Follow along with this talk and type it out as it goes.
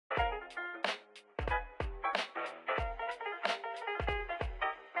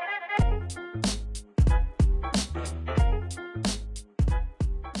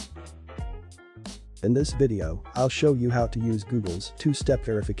In this video, I'll show you how to use Google's two-step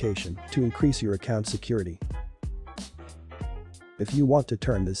verification to increase your account security. If you want to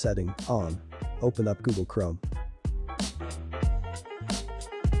turn this setting on, open up Google Chrome.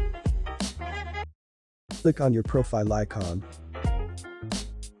 Click on your profile icon.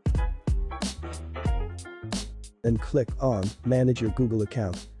 Then click on Manage your Google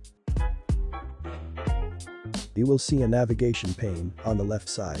account. You will see a navigation pane on the left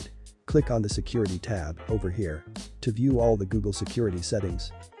side. Click on the Security tab over here to view all the Google security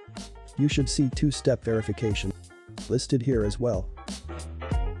settings. You should see two-step verification listed here as well.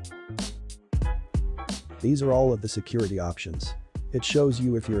 These are all of the security options. It shows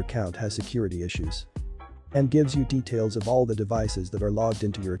you if your account has security issues and gives you details of all the devices that are logged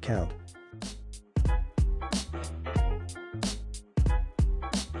into your account.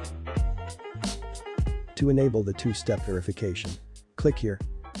 To enable the two-step verification, click here.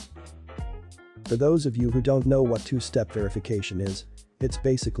 For those of you who don't know what two-step verification is, it's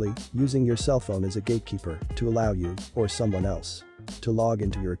basically using your cell phone as a gatekeeper to allow you or someone else to log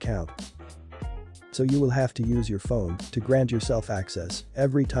into your account. So you will have to use your phone to grant yourself access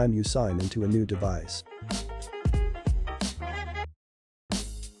every time you sign into a new device.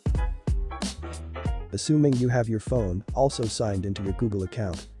 Assuming you have your phone also signed into your Google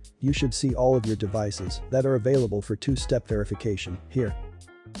account, you should see all of your devices that are available for two-step verification here.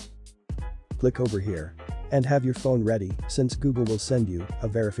 Click over here and have your phone ready, since Google will send you a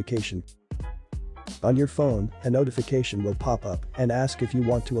verification. On your phone, a notification will pop up and ask if you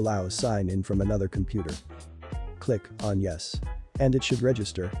want to allow a sign-in from another computer. Click on Yes, and it should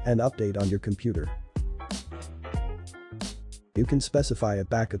register an update on your computer. You can specify a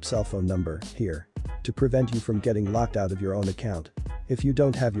backup cell phone number here to prevent you from getting locked out of your own account if you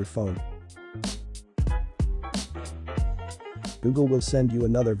don't have your phone. Google will send you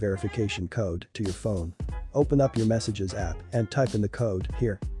another verification code to your phone. Open up your Messages app and type in the code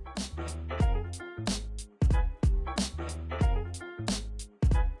here.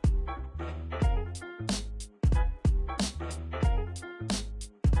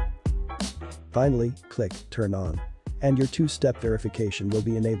 Finally, click Turn On, and your two-step verification will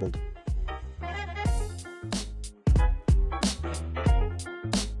be enabled.